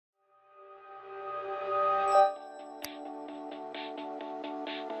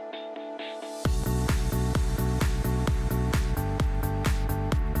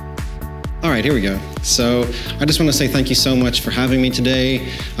right, here we go. So I just want to say thank you so much for having me today.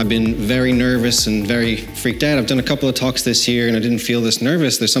 I've been very nervous and very freaked out. I've done a couple of talks this year and I didn't feel this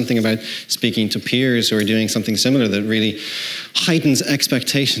nervous. There's something about speaking to peers who are doing something similar that really heightens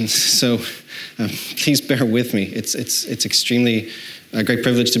expectations. So please bear with me. It's extremely a great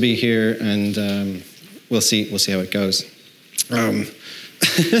privilege to be here, and we'll see how it goes.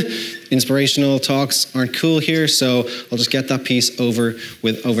 Inspirational talks aren't cool here, so I'll just get that piece over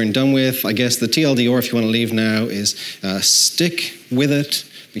and done with. I guess the TLDR, if you want to leave now, is stick with it,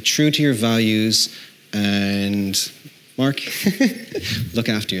 be true to your values, and Mark, look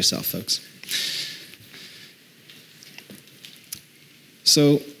after yourself, folks.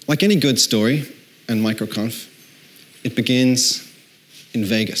 So, like any good story and MicroConf, it begins in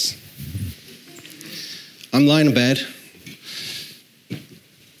Vegas. I'm lying in bed,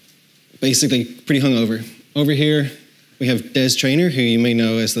 basically pretty hungover. Over here, we have Des Traynor, who you may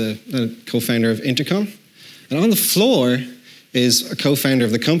know as the co-founder of Intercom. And on the floor is a co-founder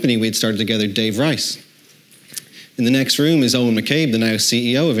of the company we had started together, Dave Rice. In the next room is Owen McCabe, the now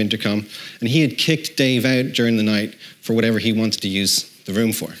CEO of Intercom, and he had kicked Dave out during the night for whatever he wanted to use the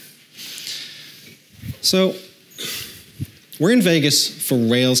room for. So, we're in Vegas for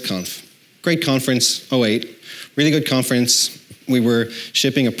RailsConf. Great conference, 08. Really good conference. We were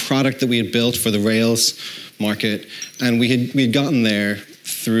shipping a product that we had built for the Rails market, and we had gotten there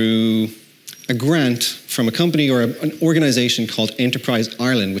through a grant from a company or an organization called Enterprise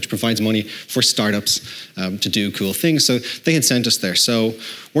Ireland, which provides money for startups to do cool things. So they had sent us there. So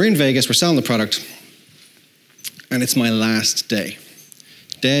we're in Vegas, we're selling the product, and it's my last day.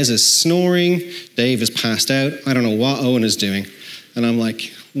 Des is snoring, Dave is passed out, I don't know what Owen is doing, and I'm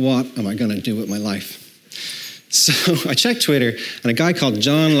like, what am I gonna do with my life? So I checked Twitter, and a guy called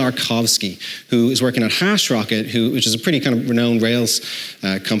John Larkowski, who is working at HashRocket, which is a pretty kind of renowned Rails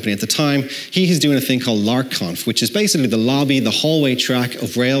company at the time, he's doing a thing called LarkConf, which is basically the lobby, the hallway track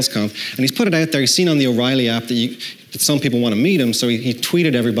of RailsConf, and he's put it out there. He's seen on the O'Reilly app that some people want to meet him, so he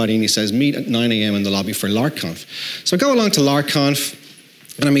tweeted everybody, and he says, meet at 9 a.m. in the lobby for LarkConf. So I go along to LarkConf,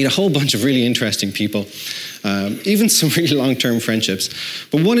 and I meet a whole bunch of really interesting people, even some really long-term friendships.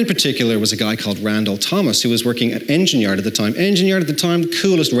 But one in particular was a guy called Randall Thomas, who was working at Engine Yard at the time. Engine Yard at the time, the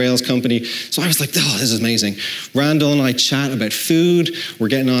coolest Rails company. So I was like, oh, this is amazing. Randall and I chat about food. We're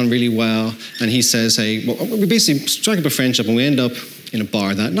getting on really well. And he says, hey, well, we basically strike up a friendship, and we end up in a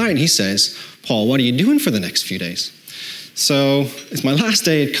bar that night. And he says, Paul, what are you doing for the next few days? So it's my last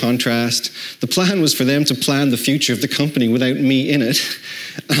day at Contrast. The plan was for them to plan the future of the company without me in it.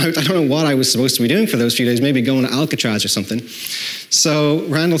 I don't know what I was supposed to be doing for those few days, maybe going to Alcatraz or something. So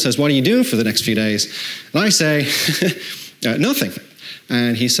Randall says, what are you doing for the next few days? And I say, nothing.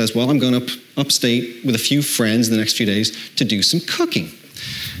 And he says, well, I'm going upstate with a few friends in the next few days to do some cooking.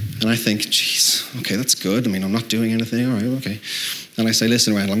 And I think, geez, okay, that's good. I mean, I'm not doing anything. All right, okay. And I say,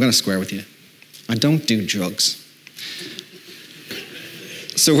 listen, Randall, I'm going to square with you. I don't do drugs.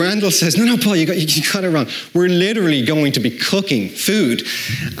 So Randall says, no, Paul, you got it wrong. We're literally going to be cooking food.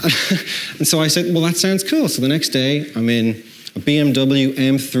 And so I said, well, that sounds cool. So the next day, I'm in a BMW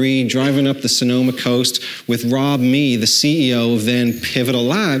M3 driving up the Sonoma coast with Rob Mee, the CEO of then Pivotal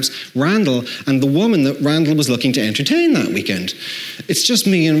Labs, Randall, and the woman that Randall was looking to entertain that weekend. It's just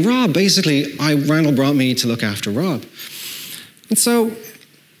me and Rob. Basically, Randall brought me to look after Rob. And so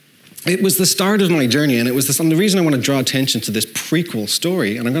it was the start of my journey, and the reason I want to draw attention to this prequel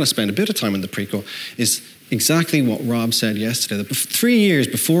story, and I'm going to spend a bit of time on the prequel, is exactly what Rob said yesterday. That 3 years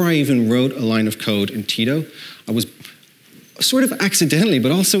before I even wrote a line of code in Tito, I was sort of accidentally,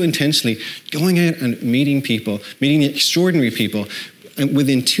 but also intentionally, going out and meeting people, meeting extraordinary people, and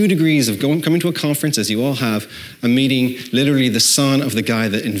within 2 degrees of coming to a conference, as you all have, and meeting literally the son of the guy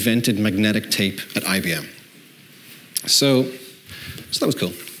that invented magnetic tape at IBM. So that was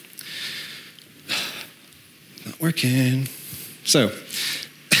cool. Not working. So, a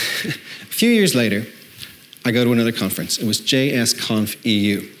few years later, I go to another conference. It was JSConf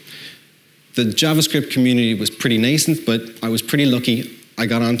EU. The JavaScript community was pretty nascent, but I was pretty lucky. I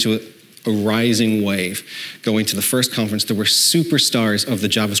got onto a rising wave. Going to the first conference, there were superstars of the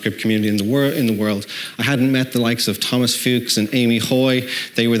JavaScript community in the world. I hadn't met the likes of Thomas Fuchs and Amy Hoy.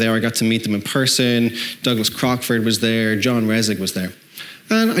 They were there. I got to meet them in person. Douglas Crockford was there. John Resig was there.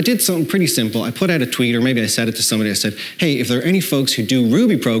 And I did something pretty simple. I put out a tweet, or maybe I said it to somebody. I said, hey, if there are any folks who do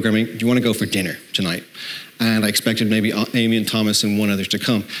Ruby programming, do you want to go for dinner tonight? And I expected maybe Amy and Thomas and one other to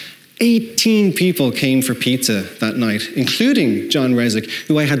come. 18 people came for pizza that night, including John Resig,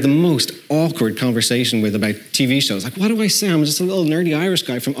 who I had the most awkward conversation with about TV shows. Like, what do I say? I'm just a little nerdy Irish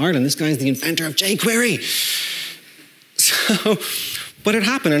guy from Ireland. This guy's the inventor of jQuery. So But it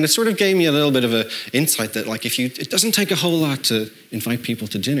happened, and it sort of gave me a little bit of an insight that, like, it doesn't take a whole lot to invite people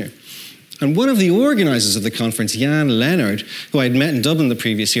to dinner. And one of the organizers of the conference, Jan Leonard, who I'd met in Dublin the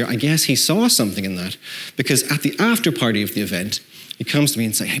previous year, I guess he saw something in that, because at the after party of the event, he comes to me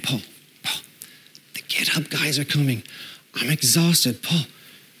and says, "Hey, Paul, the GitHub guys are coming. I'm exhausted. Paul,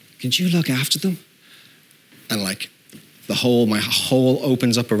 could you look after them?" And like, my whole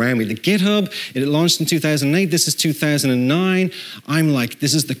opens up around me. The GitHub, it launched in 2008. This is 2009. I'm like,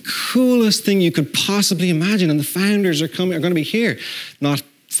 this is the coolest thing you could possibly imagine. And the founders are going to be here. Not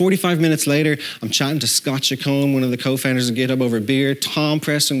 45 minutes later, I'm chatting to Scott Chacon, one of the co-founders of GitHub, over a beer. Tom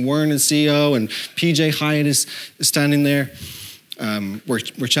Preston, Werner, CEO, and PJ Hyatt is standing there.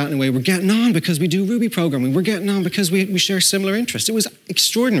 We're chatting away. We're getting on because we do Ruby programming. We're getting on because we share similar interests. It was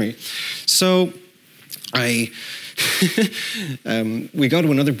extraordinary. So we go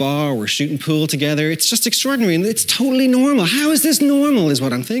to another bar, we're shooting pool together. It's just extraordinary, and it's totally normal. How is this normal, is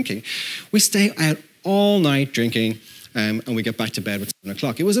what I'm thinking. We stay out all night drinking, and we get back to bed at 7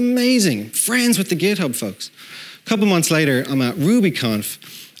 o'clock. It was amazing. Friends with the GitHub folks. A couple months later, I'm at RubyConf,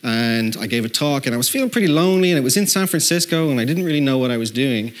 and I gave a talk, and I was feeling pretty lonely, and it was in San Francisco, and I didn't really know what I was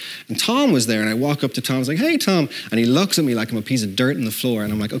doing. And Tom was there, and I walk up to Tom, I was like, "Hey, Tom," and he looks at me like I'm a piece of dirt on the floor,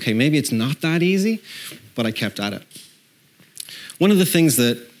 and I'm like, okay, maybe it's not that easy, but I kept at it. One of the things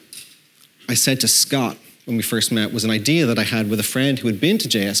that I said to Scott when we first met was an idea that I had with a friend who had been to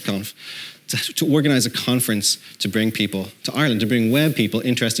JSConf to organize a conference to bring people to Ireland, to bring web people,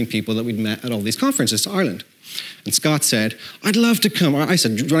 interesting people that we'd met at all these conferences to Ireland. And Scott said, "I'd love to come." Or I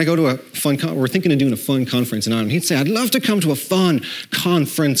said, "Do you want to go to a fun we're thinking of doing a fun conference in Ireland." He'd say, "I'd love to come to a fun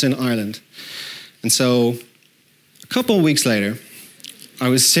conference in Ireland." And so a couple of weeks later, I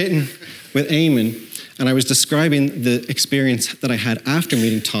was sitting with Eamon, and I was describing the experience that I had after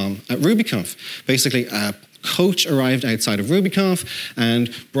meeting Tom at RubyConf. Basically, a coach arrived outside of RubyConf and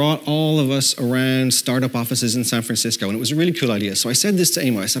brought all of us around startup offices in San Francisco, and it was a really cool idea. So I said this to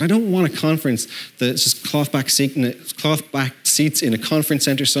Eamon. I said, "I don't want a conference that's just cloth-back seats in a conference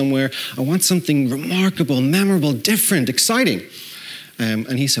center somewhere. I want something remarkable, memorable, different, exciting."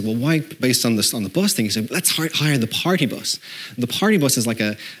 And he said, "Well, why?" Based on the bus thing, he said, "Let's hire the party bus." The party bus is like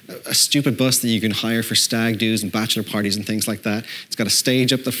a stupid bus that you can hire for stag do's and bachelor parties and things like that. It's got a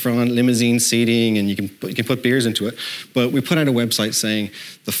stage up the front, limousine seating, and you can put beers into it. But we put out a website saying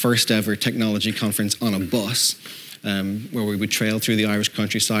the first ever technology conference on a bus, where we would trail through the Irish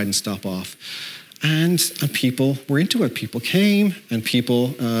countryside and stop off. And people were into it. People came, and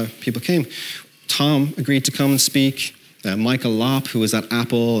people came. Tom agreed to come and speak. Michael Lopp, who was at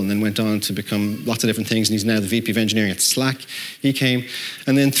Apple and then went on to become lots of different things, and he's now the VP of Engineering at Slack, he came.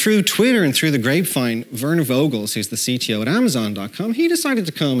 And then through Twitter and through the grapevine, Werner Vogels, who's the CTO at Amazon.com, he decided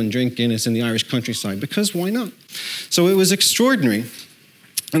to come and drink Guinness in the Irish countryside, because why not? So it was extraordinary.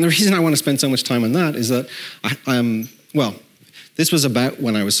 And the reason I want to spend so much time on that is that, this was about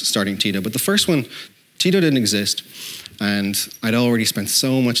when I was starting Tito, but the first one, Tito didn't exist. And I'd already spent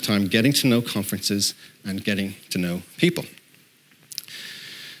so much time getting to know conferences and getting to know people.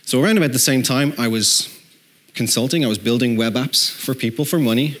 So around about the same time, I was consulting. I was building web apps for people for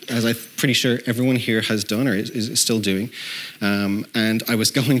money, as I'm pretty sure everyone here has done or is still doing. And I was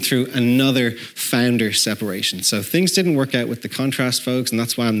going through another founder separation. So things didn't work out with the Contrast folks, and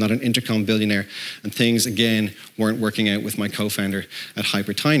that's why I'm not an intercom billionaire. And things, again, weren't working out with my co-founder at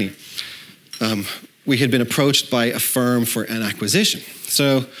HyperTiny. We had been approached by a firm for an acquisition.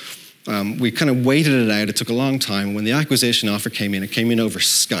 So we kind of waited it out. It took a long time. When the acquisition offer came in, it came in over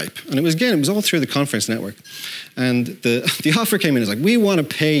Skype. And it was all through the conference network. And the offer came in, it's like, "We want to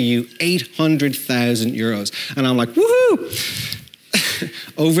pay you 800,000 euros. And I'm like, woohoo!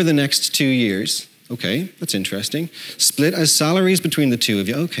 Over the next 2 years, okay, that's interesting. Split as salaries between the two of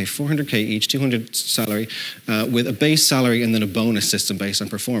you. Okay, 400K each, 200 salary, with a base salary and then a bonus system based on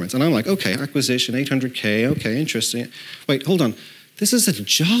performance. And I'm like, okay, acquisition, 800K, okay, interesting. Wait, hold on. This is a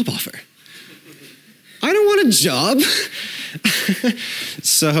job offer. I don't want a job.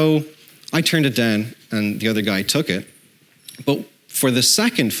 So I turned it down, and the other guy took it. But for the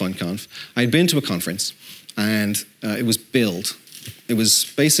second FunConf, I'd been to a conference, and it was Build. It was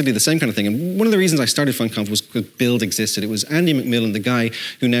basically the same kind of thing. And one of the reasons I started FunConf was because Build existed. It was Andy McMillan, the guy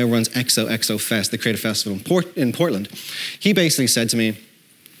who now runs XO Fest, the creative festival in Portland. He basically said to me,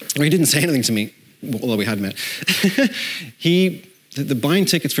 or he didn't say anything to me, although we had met. The buying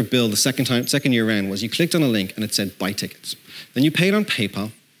tickets for Build the second year round was you clicked on a link and it said buy tickets. Then you paid on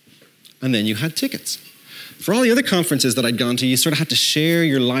PayPal, and then you had tickets. For all the other conferences that I'd gone to, you sort of had to share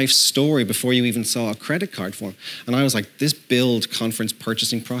your life story before you even saw a credit card form. And I was like, this Build conference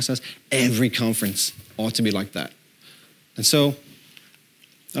purchasing process, every conference ought to be like that. And so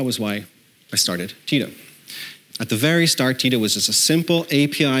That was why I started Tito. At the very start, Tito was just a simple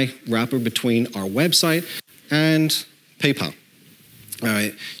API wrapper between our website and PayPal.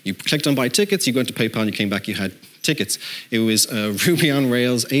 You clicked on buy tickets, you go into PayPal, and you came back, you had tickets. It was a Ruby on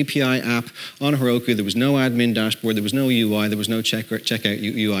Rails API app on Heroku. There was no admin dashboard, there was no UI, there was no checkout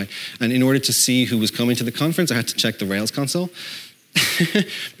UI. And in order to see who was coming to the conference, I had to check the Rails console.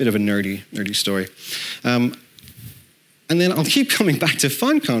 Bit of a nerdy story. And then I'll keep coming back to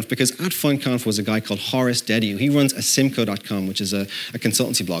FunConf, because at FunConf was a guy called Horace Dediu. He runs asimco.com, which is a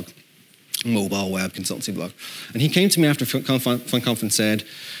consultancy blog, mobile web consultancy blog. And he came to me after FunConf and said,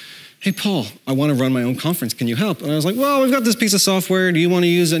 hey, Paul, I want to run my own conference. Can you help? And I was like, well, we've got this piece of software. Do you want to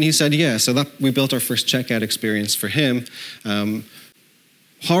use it? And he said, yeah. So we built our first checkout experience for him.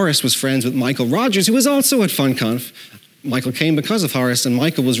 Horace was friends with Michael Rogers, who was also at FunConf. Michael came because of Horace, and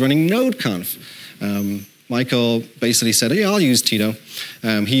Michael was running NodeConf. Michael basically said, yeah, I'll use Tito.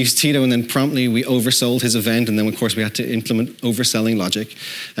 He used Tito, and then promptly we oversold his event, and then of course we had to implement overselling logic.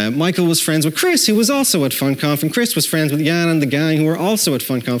 Michael was friends with Chris, who was also at FunConf, and Chris was friends with Jan and the gang, who were also at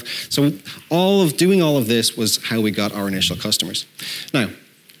FunConf. So doing all of this was how we got our initial customers. Now,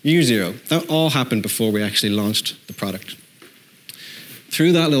 year zero, that all happened before we actually launched the product.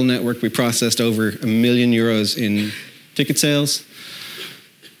 Through that little network, we processed over €1 million in ticket sales.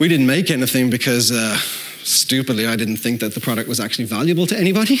 We didn't make anything because stupidly, I didn't think that the product was actually valuable to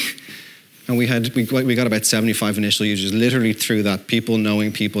anybody. And we got about 75 initial users, literally through that, people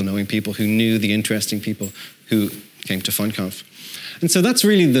knowing people who knew the interesting people who came to FunConf. And so that's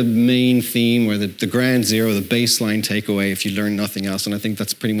really the main theme, or the ground zero, the baseline takeaway if you learn nothing else. And I think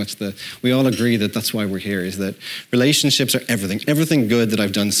that's pretty much we all agree that that's why we're here, is that relationships are everything. Everything good that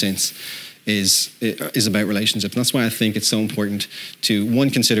I've done since is about relationships. And that's why I think it's so important to,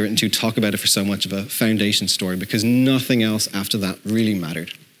 one, consider it, and two, talk about it for so much of a foundation story, because nothing else after that really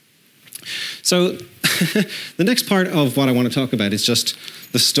mattered. So the next part of what I want to talk about is just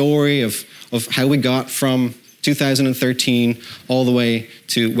the story of how we got from 2013 all the way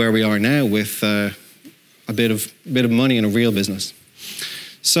to where we are now with a bit of money and a real business.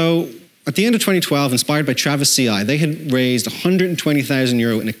 So at the end of 2012, inspired by Travis CI, they had raised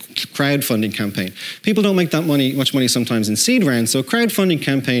 €120,000 in a crowdfunding campaign. People don't make that much money sometimes in seed rounds, so a crowdfunding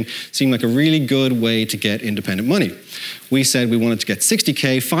campaign seemed like a really good way to get independent money. We said we wanted to get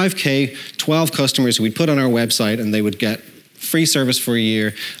 60K, 5K, 12 customers who we'd put on our website, and they would get free service for a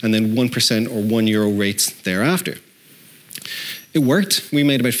year, and then 1% or €1 rates thereafter. It worked. We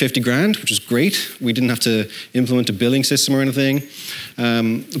made about 50 grand, which was great. We didn't have to implement a billing system or anything.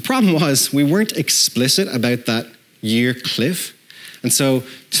 The problem was we weren't explicit about that year cliff. And so,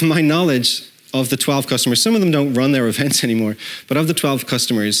 to my knowledge, of the 12 customers, some of them don't run their events anymore, but of the 12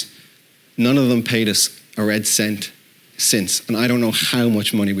 customers, none of them paid us a red cent since. And I don't know how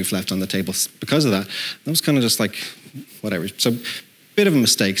much money we've left on the table because of that. That was kind of just like, whatever. So, bit of a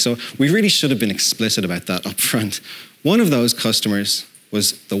mistake. So we really should have been explicit about that up front. One of those customers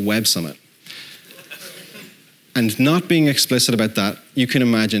was the Web Summit. And not being explicit about that, you can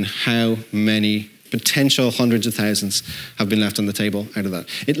imagine how many potential hundreds of thousands have been left on the table out of that.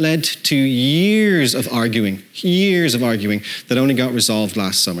 It led to years of arguing that only got resolved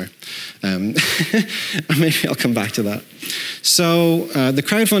last summer. Maybe I'll come back to that. So the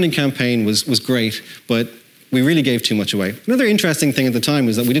crowdfunding campaign was great, but we really gave too much away. Another interesting thing at the time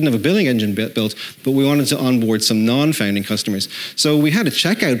was that we didn't have a billing engine built, but we wanted to onboard some non-founding customers. So we had a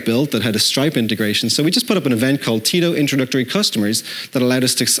checkout built that had a Stripe integration. So we just put up an event called Tito Introductory Customers that allowed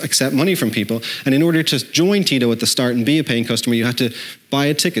us to accept money from people. And in order to join Tito at the start and be a paying customer, you had to buy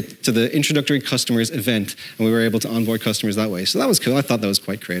a ticket to the Introductory Customers event. And we were able to onboard customers that way. So that was cool. I thought that was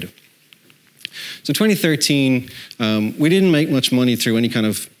quite creative. So 2013, we didn't make much money through any kind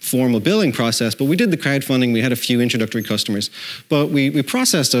of formal billing process, but we did the crowdfunding. We had a few introductory customers, but we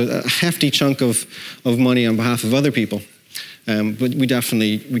processed a hefty chunk of money on behalf of other people. But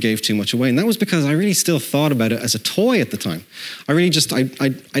we gave too much away. And that was because I really still thought about it as a toy at the time. I really just, I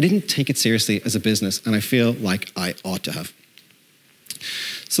didn't take it seriously as a business, and I feel like I ought to have.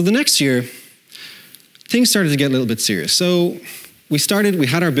 So the next year, things started to get a little bit serious. So we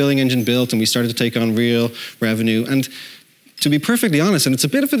had our billing engine built, and we started to take on real revenue. And to be perfectly honest, and it's a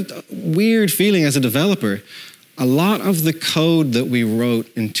bit of a weird feeling as a developer, a lot of the code that we wrote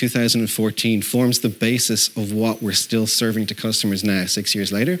in 2014 forms the basis of what we're still serving to customers now, 6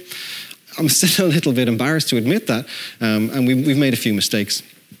 years later. I'm still a little bit embarrassed to admit that, and we've made a few mistakes.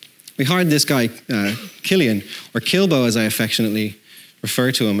 We hired this guy, Killian, or Kilbo as I affectionately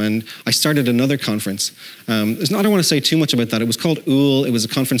refer to him. And I started another conference. I don't want to say too much about that. It was called OOL. It was a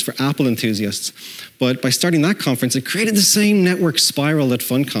conference for Apple enthusiasts. But by starting that conference, it created the same network spiral that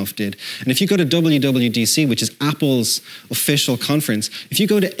FunConf did. And if you go to WWDC, which is Apple's official conference, if you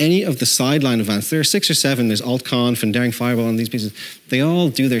go to any of the sideline events, there are 6 or 7, there's AltConf and Daring Fireball and these pieces, they all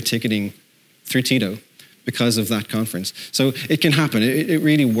do their ticketing through Tito because of that conference. So it can happen. It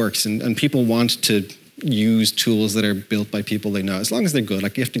really works. And people want to use tools that are built by people they know, as long as they're good.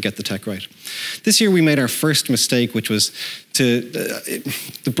 Like, you have to get the tech right. This year we made our first mistake, which was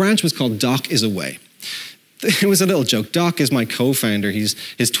the branch was called Doc is Away. It was a little joke. Doc is my co-founder.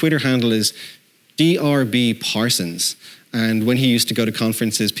 His Twitter handle is DRB Parsons. And when he used to go to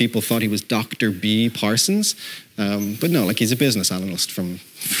conferences, people thought he was Dr. B. Parsons. But no, like, he's a business analyst from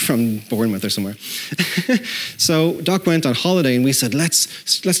Bournemouth or somewhere. So Doc went on holiday and we said, let's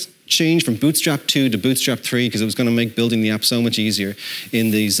change from Bootstrap 2 to Bootstrap 3 because it was going to make building the app so much easier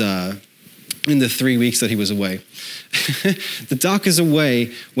in the 3 weeks that he was away. The Doc is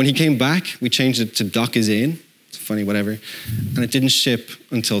away. When he came back, we changed it to Doc is in. It's funny, whatever. And it didn't ship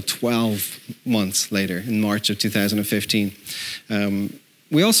until 12 months later, in March of 2015.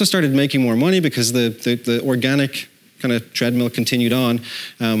 We also started making more money because the organic kind of treadmill continued on,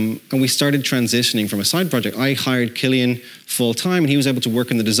 and we started transitioning from a side project. I hired Killian full-time, and he was able to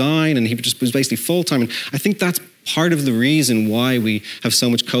work in the design, and he just was basically full-time. And I think that's part of the reason why we have so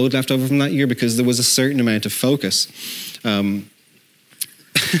much code left over from that year, because there was a certain amount of focus.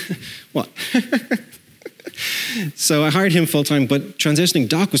 What? So I hired him full-time, but transitioning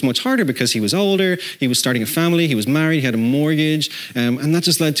Doc was much harder because he was older, he was starting a family, he was married, he had a mortgage, and that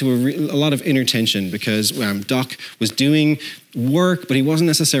just led to a lot of inner tension because Doc was doing work, but he wasn't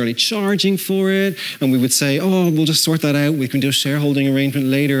necessarily charging for it, and we would say, oh, we'll just sort that out, we can do a shareholding arrangement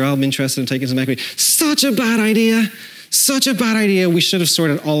later, I'm interested in taking some equity. Such a bad idea! Such a bad idea. We should have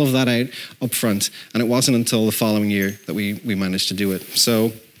sorted all of that out up front, and it wasn't until the following year that we managed to do it.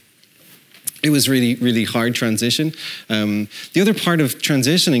 So it was really, really hard transition. The other part of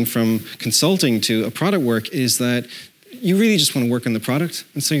transitioning from consulting to a product work is that you really just want to work on the product.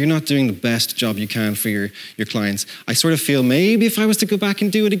 And so you're not doing the best job you can for your clients. I sort of feel maybe if I was to go back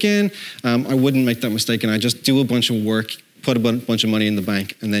and do it again, I wouldn't make that mistake. And I just do a bunch of work, put a bunch of money in the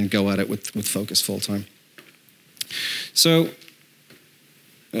bank, and then go at it with focus full time. So,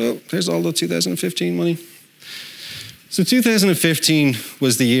 there's all the 2015 money. So 2015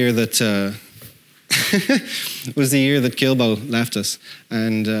 was the year that was the year that Campbell left us,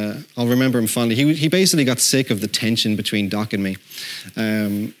 and I'll remember him fondly. He basically got sick of the tension between Doc and me,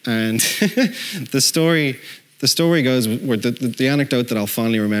 and the story goes, or the anecdote that I'll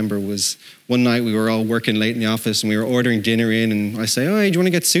fondly remember was one night we were all working late in the office and we were ordering dinner in, and I say, oh, hey, do you want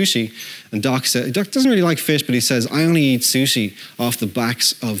to get sushi? And Doc doesn't really like fish, but he says, I only eat sushi off the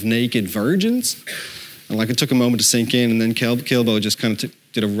backs of naked virgins. And like, it took a moment to sink in, and then Campbell just kind of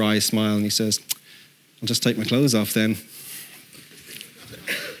did a wry smile, and he says, I'll just take my clothes off then.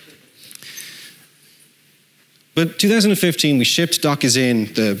 But 2015, we shipped Doc is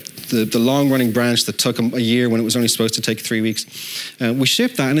in, the long-running branch that took a year when it was only supposed to take 3 weeks. We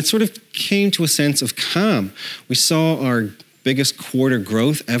shipped that, and it sort of came to a sense of calm. We saw our biggest quarter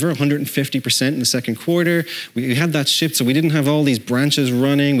growth ever, 150% in the second quarter. We had that shipped, so we didn't have all these branches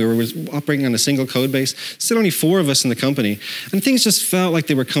running. We were operating on a single code base. Still only 4 of us in the company. And things just felt like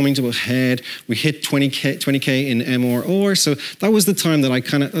they were coming to a head. We hit 20K in MRR, so that was the time that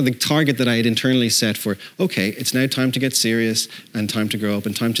the target that I had internally set for, okay, it's now time to get serious and time to grow up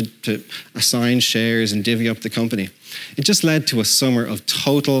and time to assign shares and divvy up the company. It just led to a summer of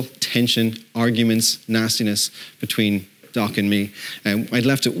total tension, arguments, nastiness between Doc and me. I'd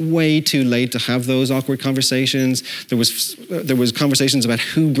left it way too late to have those awkward conversations. There was conversations about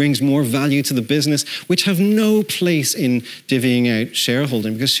who brings more value to the business, which have no place in divvying out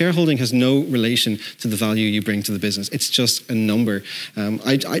shareholding, because shareholding has no relation to the value you bring to the business. It's just a number.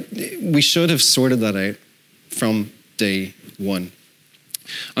 We should have sorted that out from day one.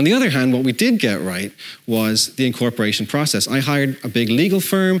 On the other hand, what we did get right was the incorporation process. I hired a big legal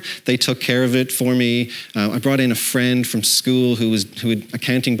firm. They took care of it for me. I brought in a friend from school who had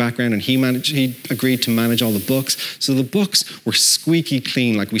accounting background, and he agreed to manage all the books. So the books were squeaky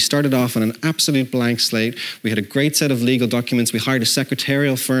clean. Like, we started off on an absolute blank slate. We had a great set of legal documents. We hired a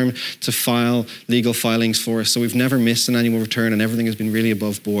secretarial firm to file legal filings for us. So we've never missed an annual return, and everything has been really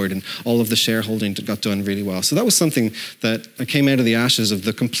above board, and all of the shareholding got done really well. So that was something that came out of the ashes of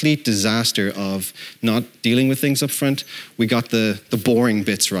the complete disaster of not dealing with things up front. We got the boring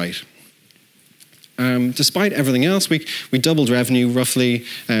bits right. Despite everything else, we doubled revenue roughly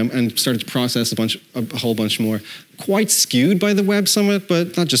and started to process a whole bunch more. Quite skewed by the Web Summit,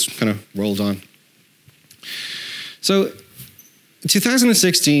 but that just kind of rolled on. So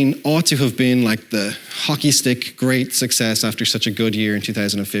 2016 ought to have been like the hockey stick great success after such a good year in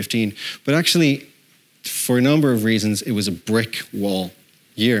 2015. But actually, for a number of reasons, it was a brick wall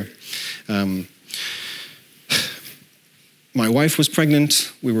year. My wife was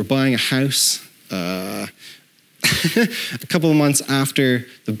pregnant. We were buying a house. A couple of months after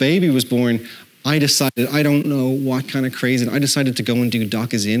the baby was born, I decided, I don't know what kind of crazy, I decided to go and do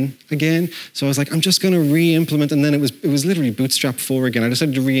Doc is In again. So I was like, I'm just going to re-implement, and then it was literally Bootstrap 4 again. I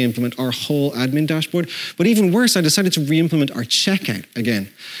decided to re-implement our whole admin dashboard. But even worse, I decided to re-implement our checkout again.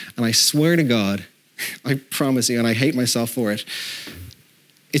 And I swear to God, I promise you, and I hate myself for it,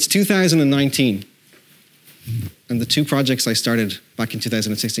 it's 2019. And the 2 projects I started back in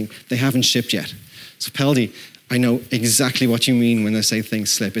 2016, they haven't shipped yet. So Peldy, I know exactly what you mean when I say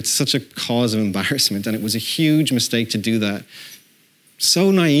things slip. It's such a cause of embarrassment, and it was a huge mistake to do that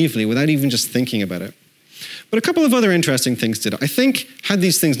so naively without even just thinking about it. But a couple of other interesting things did. I think had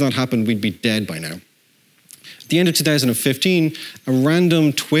these things not happened, we'd be dead by now. At the end of 2015, a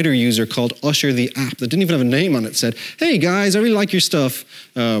random Twitter user called Usher the app that didn't even have a name on it said, "Hey guys, I really like your stuff.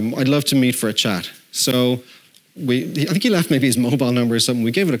 I'd love to meet for a chat." So I think he left maybe his mobile number or something.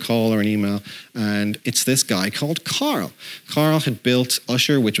 We gave it a call or an email, and it's this guy called Carl. Carl had built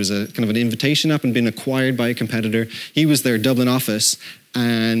Usher, which was a kind of an invitation app and been acquired by a competitor. He was their Dublin office,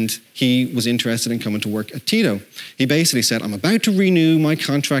 and he was interested in coming to work at Tito. He basically said, "I'm about to renew my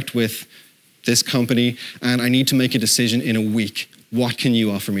contract with this company, and I need to make a decision in a week. What can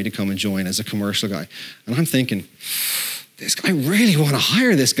you offer me to come and join as a commercial guy?" And I'm thinking, I really want to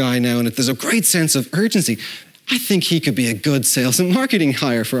hire this guy now, and there's a great sense of urgency. I think he could be a good sales and marketing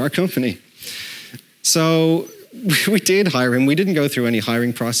hire for our company. So we did hire him. We didn't go through any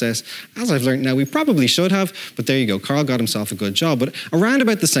hiring process. As I've learned now, we probably should have, but there you go. Carl got himself a good job. But around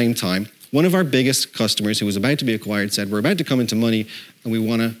about the same time, one of our biggest customers who was about to be acquired said, "We're about to come into money, and we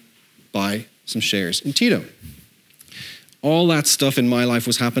want to buy some shares in Tito." All that stuff in my life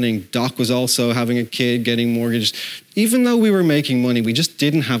was happening. Doc was also having a kid, getting mortgaged. Even though we were making money, we just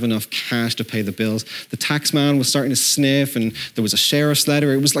didn't have enough cash to pay the bills. The tax man was starting to sniff, and there was a sheriff's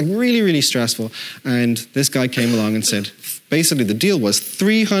letter. It was like really, really stressful. And this guy came along and said, basically the deal was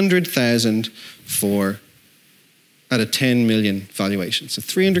 300,000 at a 10 million valuation. So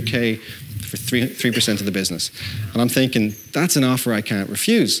 300K for 3% of the business. And I'm thinking, that's an offer I can't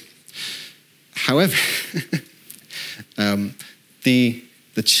refuse. However,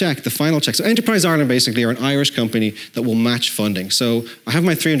 the check, the final check. So Enterprise Ireland basically are an Irish company that will match funding. So I have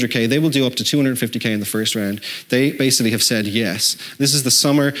my 300K. They will do up to 250K in the first round. They basically have said yes. This is the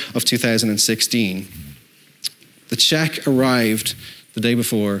summer of 2016. The check arrived the day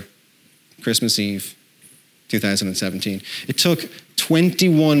before Christmas Eve, 2017. It took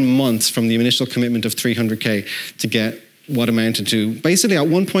 21 months from the initial commitment of 300K to get what amounted to, basically at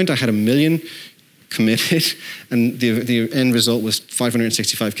one point I had $1 million committed, and the end result was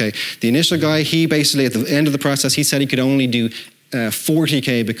 565K. The initial guy, he basically, at the end of the process, he said he could only do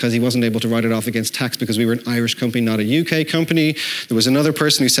 40K because he wasn't able to write it off against tax because we were an Irish company, not a UK company. There was another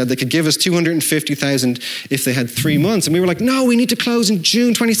person who said they could give us 250,000 if they had 3 months. And we were like, no, we need to close in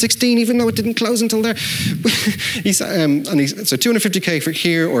June 2016, even though it didn't close until there. He said, so 250K for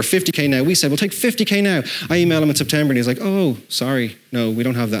here or 50K now. We said, we'll take 50K now. I emailed him in September and he's like, oh, sorry, no, we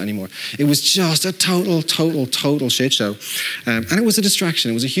don't have that anymore. It was just a total shit show. And it was a distraction.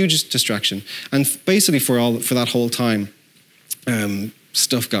 It was a huge distraction. And basically for that whole time,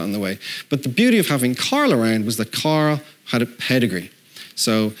 stuff got in the way. But the beauty of having Carl around was that Carl had a pedigree.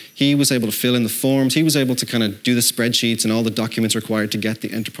 So he was able to fill in the forms. He was able to kind of do the spreadsheets and all the documents required to get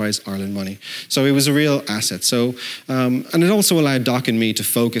the Enterprise Ireland money. So it was a real asset. So, and it also allowed Doc and me to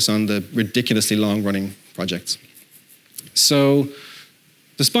focus on the ridiculously long-running projects. So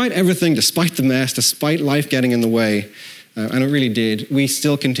despite everything, despite the mess, despite life getting in the way, and it really did, we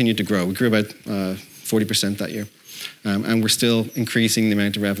still continued to grow. We grew about 40% that year. And we're still increasing the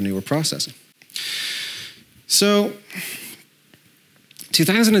amount of revenue we're processing. So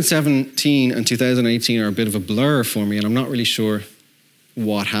 2017 and 2018 are a bit of a blur for me, and I'm not really sure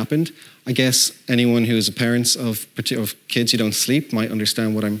what happened. I guess anyone who is a parent of kids who don't sleep might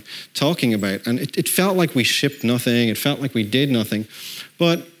understand what I'm talking about. And it felt like we shipped nothing. It felt like we did nothing.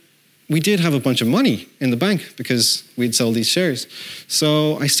 But we did have a bunch of money in the bank because we'd sold these shares.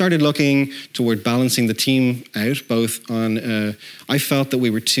 So I started looking toward balancing the team out, both on, I felt that we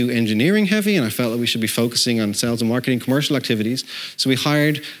were too engineering heavy, and I felt that we should be focusing on sales and marketing, commercial activities. So we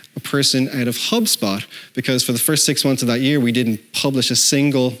hired a person out of HubSpot, because for the first 6 months of that year, we didn't publish a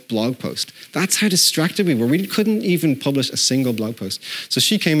single blog post. That's how distracted we were. We couldn't even publish a single blog post. So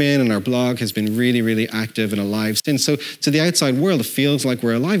she came in, and our blog has been really, really active and alive since. So to the outside world, it feels like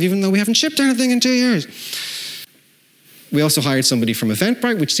we're alive, even though we haven't shipped anything in 2 years. We also hired somebody from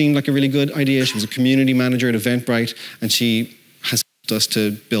Eventbrite, which seemed like a really good idea. She was a community manager at Eventbrite, and she has helped us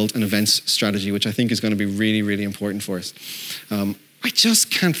to build an events strategy, which I think is going to be really, really important for us. I just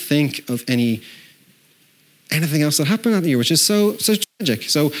can't think of anything else that happened that year, which is so tragic.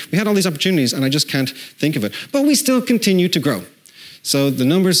 So we had all these opportunities, and I just can't think of it. But we still continue to grow. So the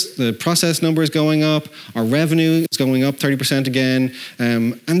numbers, the process number is going up, our revenue is going up 30% again,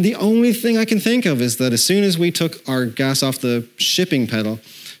 and the only thing I can think of is that as soon as we took our gas off the shipping pedal,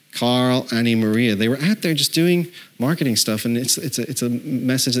 Carl, Annie, Maria, they were out there just doing marketing stuff, and it's a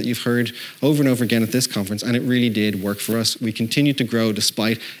message that you've heard over and over again at this conference, and it really did work for us. We continued to grow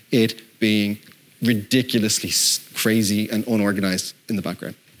despite it being ridiculously crazy and unorganized in the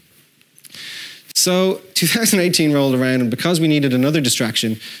background. So 2018 rolled around, and because we needed another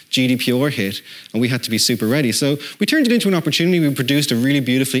distraction, GDPR hit, and we had to be super ready. So we turned it into an opportunity. We produced a really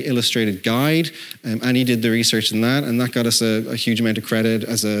beautifully illustrated guide. Annie did the research in that, and that got us a huge amount of credit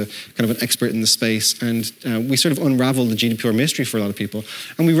as a kind of an expert in the space. And we sort of unraveled the GDPR mystery for a lot of people.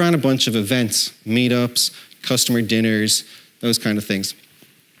 And we ran a bunch of events, meetups, customer dinners, those kind of things.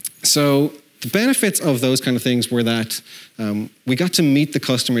 So the benefits of those kind of things were that we got to meet the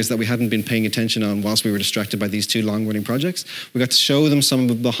customers that we hadn't been paying attention on whilst we were distracted by these 2 long-running projects. We got to show them some of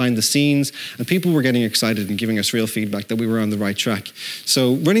the behind the scenes, and people were getting excited and giving us real feedback that we were on the right track.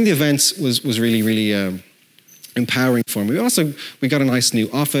 So running the events was really, really empowering for me. We got a nice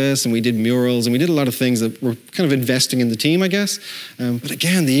new office, and we did murals, and we did a lot of things that were kind of investing in the team, I guess. But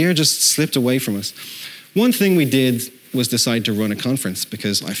again, the year just slipped away from us. One thing we did was decide to run a conference,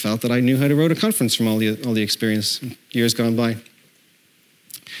 because I felt that I knew how to run a conference from all the experience years gone by.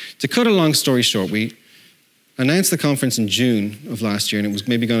 To cut a long story short, we announced the conference in June of last year, and it was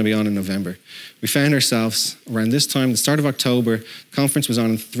maybe going to be on in November. We found ourselves around this time, the start of October. The conference was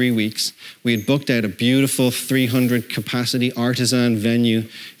on in 3 weeks. We had booked out a beautiful 300 capacity artisan venue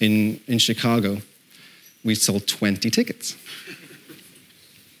in Chicago. We sold 20 tickets.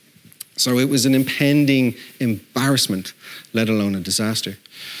 So it was an impending embarrassment, let alone a disaster.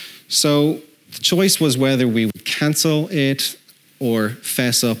 So the choice was whether we would cancel it or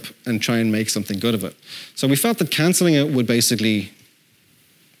fess up and try and make something good of it. So we felt that canceling it would basically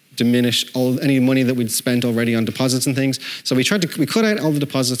diminish any money that we'd spent already on deposits and things. So we cut out all the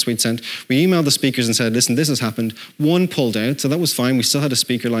deposits we'd sent. We emailed the speakers and said, listen, this has happened. One pulled out, so that was fine. We still had a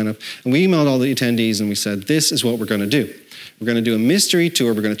speaker lineup. And we emailed all the attendees and we said, this is what we're going to do. We're going to do a mystery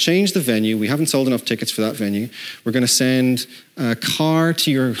tour. We're going to change the venue. We haven't sold enough tickets for that venue. We're going to send a car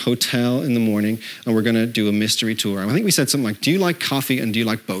to your hotel in the morning, and we're going to do a mystery tour. I think we said something like, do you like coffee and do you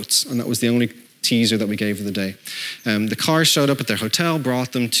like boats? And that was the only teaser that we gave for the day. The car showed up at their hotel,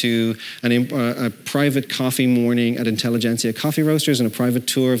 brought them to a private coffee morning at Intelligentsia Coffee Roasters and a private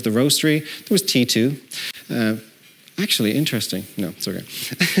tour of the roastery. There was Tito. Actually, interesting. No, it's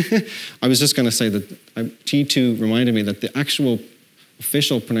okay. I was just going to say that T2 reminded me that the actual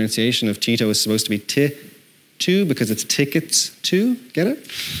official pronunciation of Tito is supposed to be T2 because it's tickets to. Get it?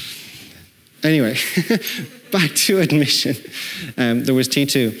 Anyway, back to admission. There was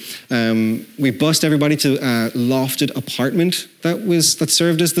T2. We bussed everybody to a lofted apartment that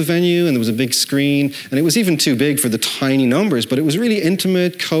served as the venue, and there was a big screen, and it was even too big for the tiny numbers, but it was a really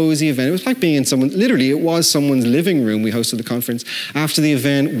intimate, cozy event. It was like being in literally it was someone's living room. We hosted the conference. After the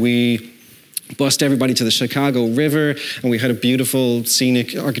event, we bussed everybody to the Chicago River, and we had a beautiful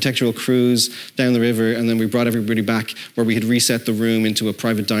scenic architectural cruise down the river, and then we brought everybody back where we had reset the room into a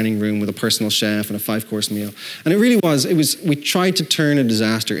private dining room with a personal chef and a 5-course meal. And it really was, we tried to turn a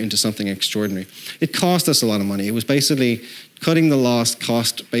disaster into something extraordinary. It cost us a lot of money. It was basically cutting the loss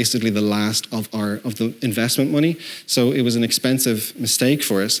cost basically the last of the investment money. So it was an expensive mistake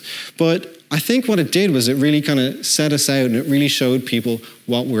for us. But I think what it did was it really kind of set us out, and it really showed people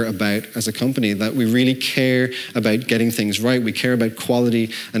what we're about as a company, that we really care about getting things right. We care about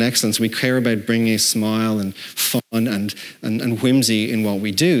quality and excellence. We care about bringing a smile and fun and whimsy in what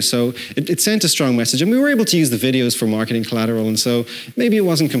we do. So it sent a strong message, and we were able to use the videos for marketing collateral, and so maybe it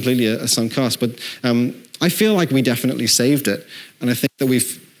wasn't completely a sunk cost, but I feel like we definitely saved it, and I think that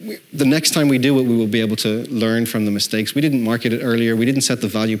we've the next time we do it, we will be able to learn from the mistakes. We didn't market it earlier. We didn't set the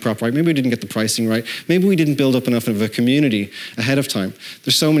value prop right. Maybe we didn't get the pricing right. Maybe we didn't build up enough of a community ahead of time.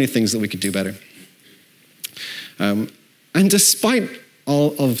 There's so many things that we could do better. And despite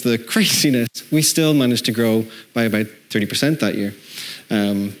all of the craziness, we still managed to grow by about 30% that year.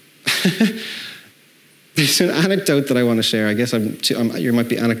 There's an anecdote that I want to share. I guess you might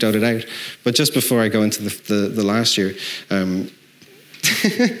be anecdoted out, but just before I go into the last year,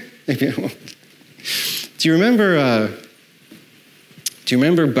 maybe I won't. Do you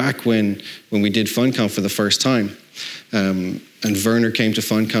remember back when we did FunConf for the first time, and Werner came to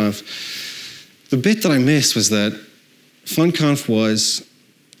FunConf? The bit that I missed was that FunConf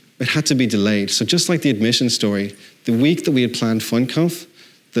it had to be delayed. So just like the admission story, the week that we had planned FunConf,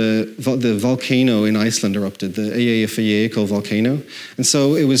 the volcano in Iceland erupted, the Eyjafjallajökull volcano. And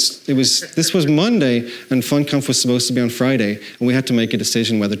so this was Monday, and FunConf was supposed to be on Friday, and we had to make a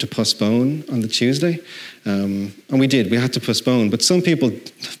decision whether to postpone on the Tuesday. And we did, we had to postpone. But some people,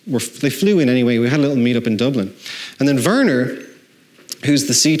 they flew in anyway. We had a little meetup in Dublin. And then Werner, who's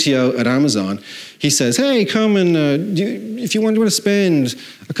the CTO at Amazon, he says, hey, come and, if you want to spend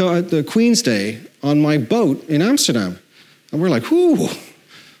the Queen's Day on my boat in Amsterdam. And we're like, whoo.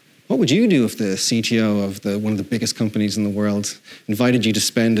 What would you do if the CTO of one of the biggest companies in the world invited you to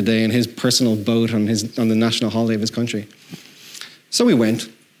spend a day in his personal boat on the national holiday of his country? So we went,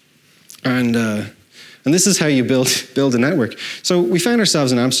 and this is how you build a network. So we found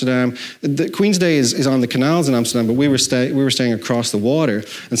ourselves in Amsterdam. The Queen's Day is on the canals in Amsterdam, but we were staying across the water,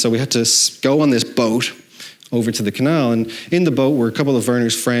 and so we had to go on this boat over to the canal. And in the boat were a couple of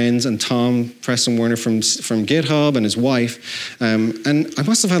Werner's friends and Tom Preston Werner from GitHub and his wife. And I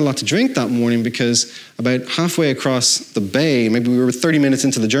must have had a lot to drink that morning, because about halfway across the bay, maybe we were 30 minutes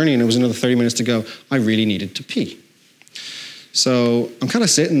into the journey and there was another 30 minutes to go, I really needed to pee. So I'm kind of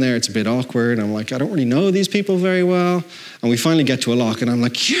sitting there, it's a bit awkward. I'm like, I don't really know these people very well. And we finally get to a lock and I'm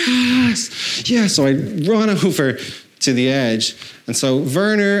like, yes, yes. So I run over to the edge. And so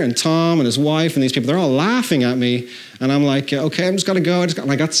Werner and Tom and his wife and these people, they're all laughing at me. And I'm like, okay, I'm just gonna go.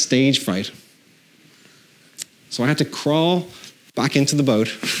 And I got stage fright. So I had to crawl back into the boat,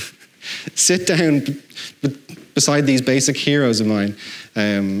 sit down beside these basic heroes of mine.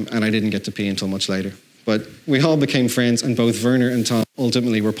 And I didn't get to pee until much later. But we all became friends, and both Werner and Tom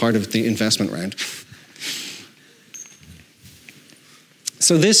ultimately were part of the investment round.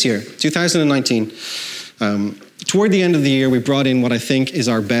 So this year, 2019, toward the end of the year, we brought in what I think is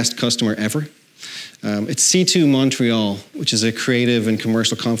our best customer ever. It's C2 Montreal, which is a creative and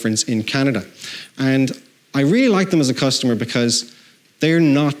commercial conference in Canada. And I really like them as a customer because they're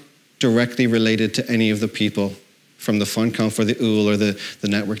not directly related to any of the people from the FunConf or the OOL or the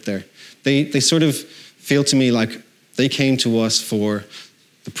network there. They sort of feel to me like they came to us for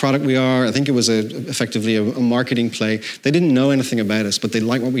the product we are. I think it was effectively a marketing play. They didn't know anything about us, but they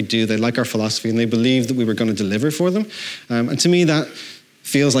like what we do. They like our philosophy, and they believe that we were going to deliver for them. And to me, that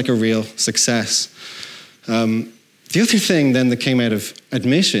feels like a real success. The other thing then that came out of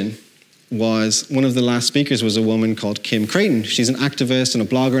admission was one of the last speakers was a woman called Kim Creighton. She's an activist and a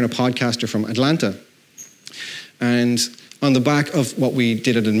blogger and a podcaster from Atlanta. And on the back of what we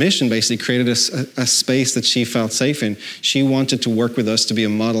did at admission, basically created a space that she felt safe in. She wanted to work with us to be a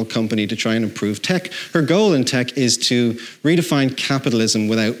model company to try and improve tech. Her goal in tech is to redefine capitalism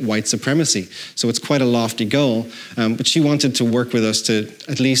without white supremacy. So it's quite a lofty goal, but she wanted to work with us to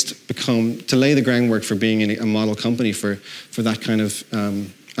at least to lay the groundwork for being a model company for that kind of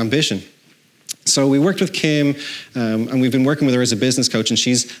ambition. So we worked with Kim, and we've been working with her as a business coach, and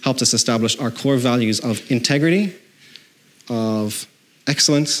she's helped us establish our core values of integrity, of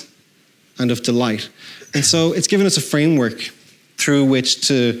excellence, and of delight. And so it's given us a framework through which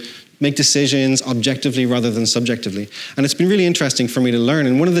to make decisions objectively rather than subjectively. And it's been really interesting for me to learn.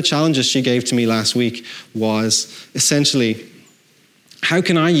 And one of the challenges she gave to me last week was essentially, how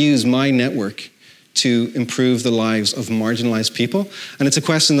can I use my network to improve the lives of marginalized people? And it's a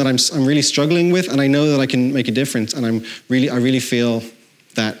question that I'm really struggling with, and I know that I can make a difference, and I really feel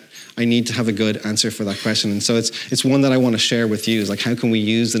that I need to have a good answer for that question. And so it's one that I want to share with you, is like, how can we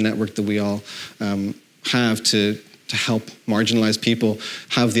use the network that we all have to help marginalized people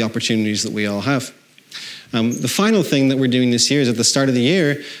have the opportunities that we all have. The final thing that we're doing this year is at the start of the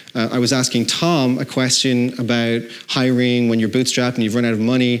year, I was asking Tom a question about hiring when you're bootstrapped and you've run out of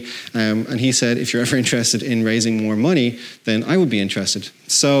money. And he said, if you're ever interested in raising more money, then I would be interested.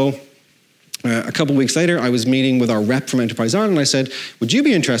 So A couple of weeks later, I was meeting with our rep from Enterprise Ireland. I said, would you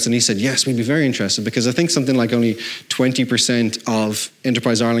be interested? And he said, yes, we'd be very interested, because I think something like only 20% of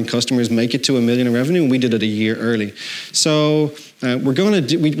Enterprise Ireland customers make it to $1 million in revenue, and we did it a year early. So we're going to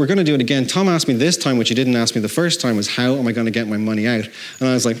do it again. Tom asked me this time, which he didn't ask me the first time, was how am I going to get my money out? And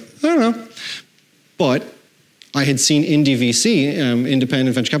I was like, I don't know. But I had seen Indie VC,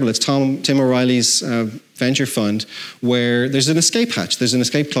 Independent Venture Capital. It's Tim O'Reilly's venture fund, where there's an escape hatch. There's an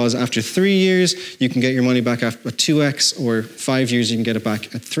escape clause. After 3 years, you can get your money back at 2x, or 5 years, you can get it back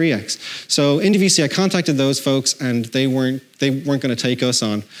at 3x. So Indie VC, I contacted those folks, and they weren't going to take us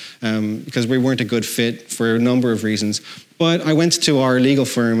on because we weren't a good fit for a number of reasons. But I went to our legal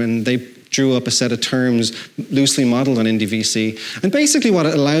firm, and they drew up a set of terms loosely modeled on Indie VC. And basically what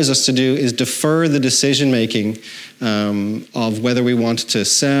it allows us to do is defer the decision-making of whether we want to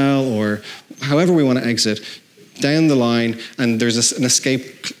sell or however we want to exit down the line, and there's an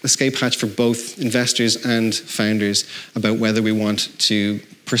escape hatch for both investors and founders about whether we want to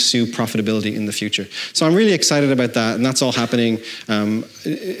pursue profitability in the future. So I'm really excited about that, and that's all happening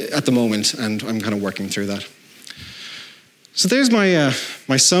at the moment, and I'm kind of working through that. So there's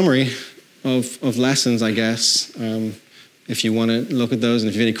my summary of lessons, I guess, if you want to look at those and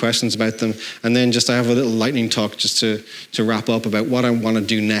if you have any questions about them. And then just I have a little lightning talk just to wrap up about what I want to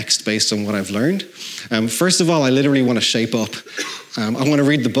do next based on what I've learned. First of all, I literally want to shape up. I want to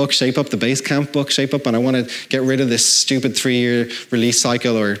read the book, Shape Up, the Basecamp book, Shape Up, and I want to get rid of this stupid 3-year release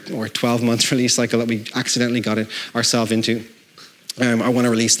cycle or 12-month release cycle that we accidentally got ourselves into. I want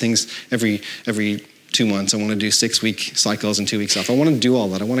to release things every 2 months. I want to do 6-week cycles and 2 weeks off. I want to do all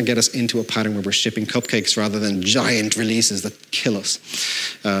that. I want to get us into a pattern where we're shipping cupcakes rather than giant releases that kill us.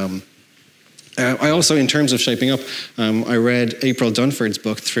 I also, in terms of shaping up, I read April Dunford's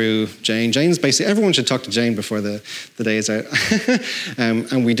book through Jane. Jane's basically, everyone should talk to Jane before the day is out.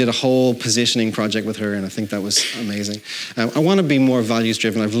 And we did a whole positioning project with her, and I think that was amazing. I want to be more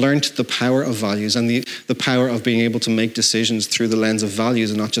values-driven. I've learned the power of values and the power of being able to make decisions through the lens of values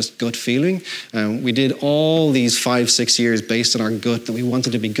and not just gut feeling. We did all these 5-6 years based on our gut that we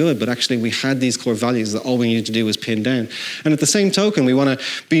wanted to be good, but actually we had these core values that all we needed to do was pin down. And at the same token, we want to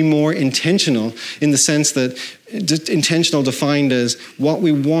be more intentional in the sense that intentional defined as what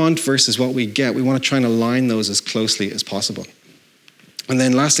we want versus what we get. We want to try and align those as closely as possible. And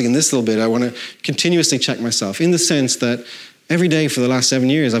then lastly, in this little bit, I want to continuously check myself in the sense that every day for the last 7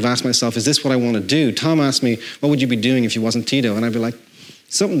 years, I've asked myself, is this what I want to do? Tom asked me, what would you be doing if you wasn't Tito? And I'd be like,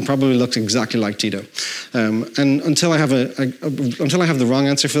 something probably looks exactly like Tito. And until I have the wrong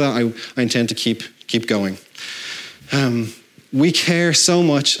answer for that, I intend to keep going. We care so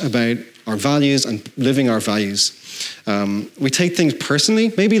much about our values and living our values. We take things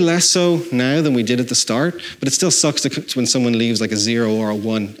personally, maybe less so now than we did at the start, but it still sucks when someone leaves like a 0 or a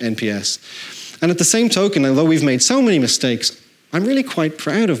 1 NPS. And at the same token, although we've made so many mistakes, I'm really quite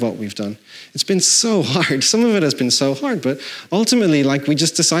proud of what we've done. It's been so hard. Some of it has been so hard, but ultimately, like, we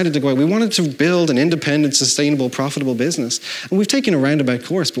just decided to go out. We wanted to build an independent, sustainable, profitable business. And we've taken a roundabout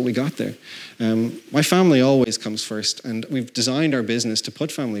course, but we got there. My family always comes first, and we've designed our business to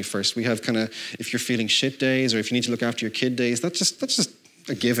put family first. We have kind of, if you're feeling shit days, or if you need to look after your kid days, that's just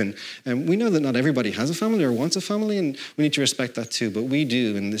a given. We know that not everybody has a family or wants a family, and we need to respect that too, but we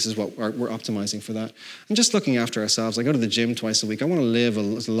do, and this is what we're optimizing for that. And just looking after ourselves. I go to the gym twice a week. I want to live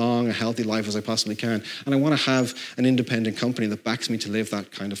as long, a healthy life as I possibly can, and I want to have an independent company that backs me to live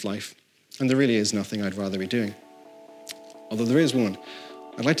that kind of life. And there really is nothing I'd rather be doing. Although there is one.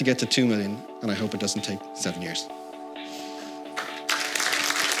 I'd like to get to 2 million, and I hope it doesn't take 7 years.